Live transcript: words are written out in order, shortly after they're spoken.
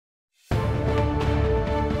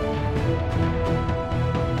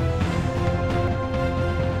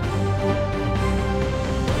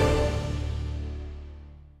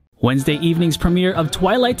Wednesday evening's premiere of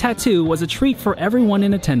Twilight Tattoo was a treat for everyone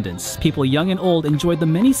in attendance. People young and old enjoyed the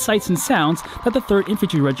many sights and sounds that the 3rd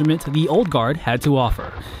Infantry Regiment, the Old Guard, had to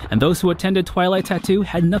offer. And those who attended Twilight Tattoo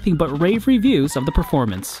had nothing but rave reviews of the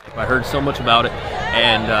performance. I heard so much about it,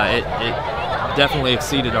 and it definitely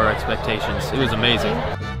exceeded our expectations. It was amazing.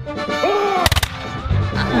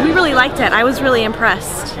 We really liked it. I was really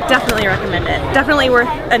impressed. Definitely recommend it. Definitely worth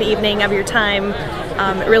an evening of your time.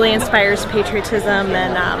 It really inspires patriotism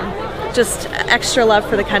and just extra love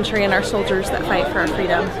for the country and our soldiers that fight for our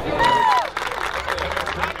freedom.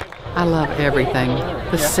 I love everything.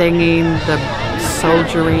 The singing, the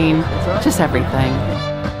soldiering, just everything.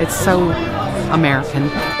 It's so American.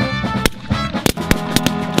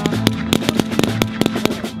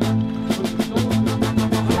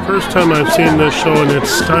 First time I've seen this show and it's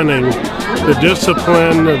stunning. The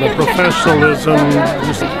discipline, the professionalism,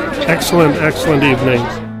 just excellent, excellent evening.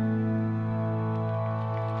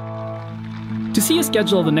 To see a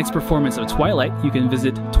schedule of the next performance of Twilight, you can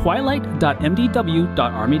visit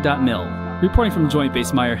twilight.mdw.army.mil. Reporting from Joint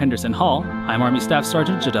Base Meyer Henderson Hall, I'm Army Staff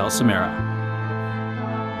Sergeant Jedhel Somera.